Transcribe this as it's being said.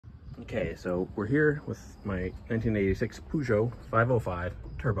Okay, so we're here with my 1986 Peugeot 505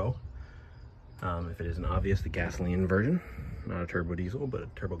 turbo. If it isn't obvious, the gasoline version, not a turbo diesel, but a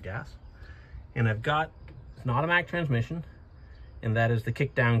turbo gas. And I've got an automatic transmission, and that is the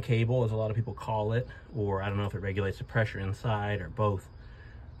kickdown cable, as a lot of people call it, or I don't know if it regulates the pressure inside or both.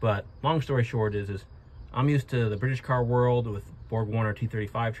 But long story short is I'm used to the British car world with Borg-Warner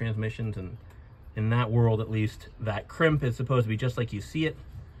T-35 transmissions, and in that world at least, that crimp is supposed to be just like you see it,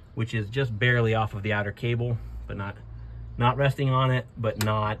 which is just barely off of the outer cable, but not resting on it, but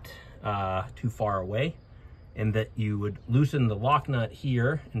not too far away. And that you would loosen the lock nut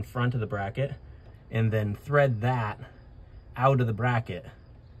here in front of the bracket and then thread that out of the bracket,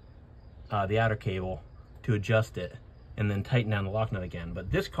 the outer cable, to adjust it, and then tighten down the lock nut again.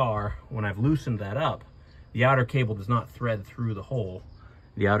 But this car, when I've loosened that up, the outer cable does not thread through the hole.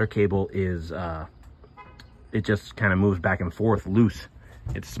 The outer cable is, it just kind of moves back and forth loose.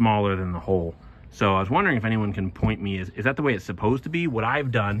 It's smaller than the hole. So I was wondering if anyone can point me, is that the way it's supposed to be? What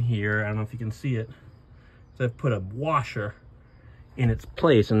I've done here, I don't know if you can see it, is I've put a washer in its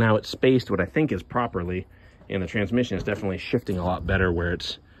place, and now it's spaced what I think is properly, and the transmission is definitely shifting a lot better where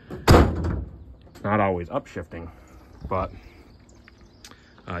it's not always upshifting, but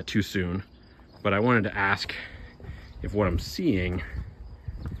too soon. But I wanted to ask if what I'm seeing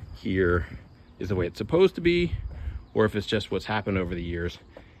here is the way it's supposed to be, or if it's just what's happened over the years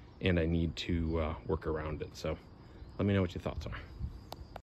and I need to work around it. So let me know what your thoughts are.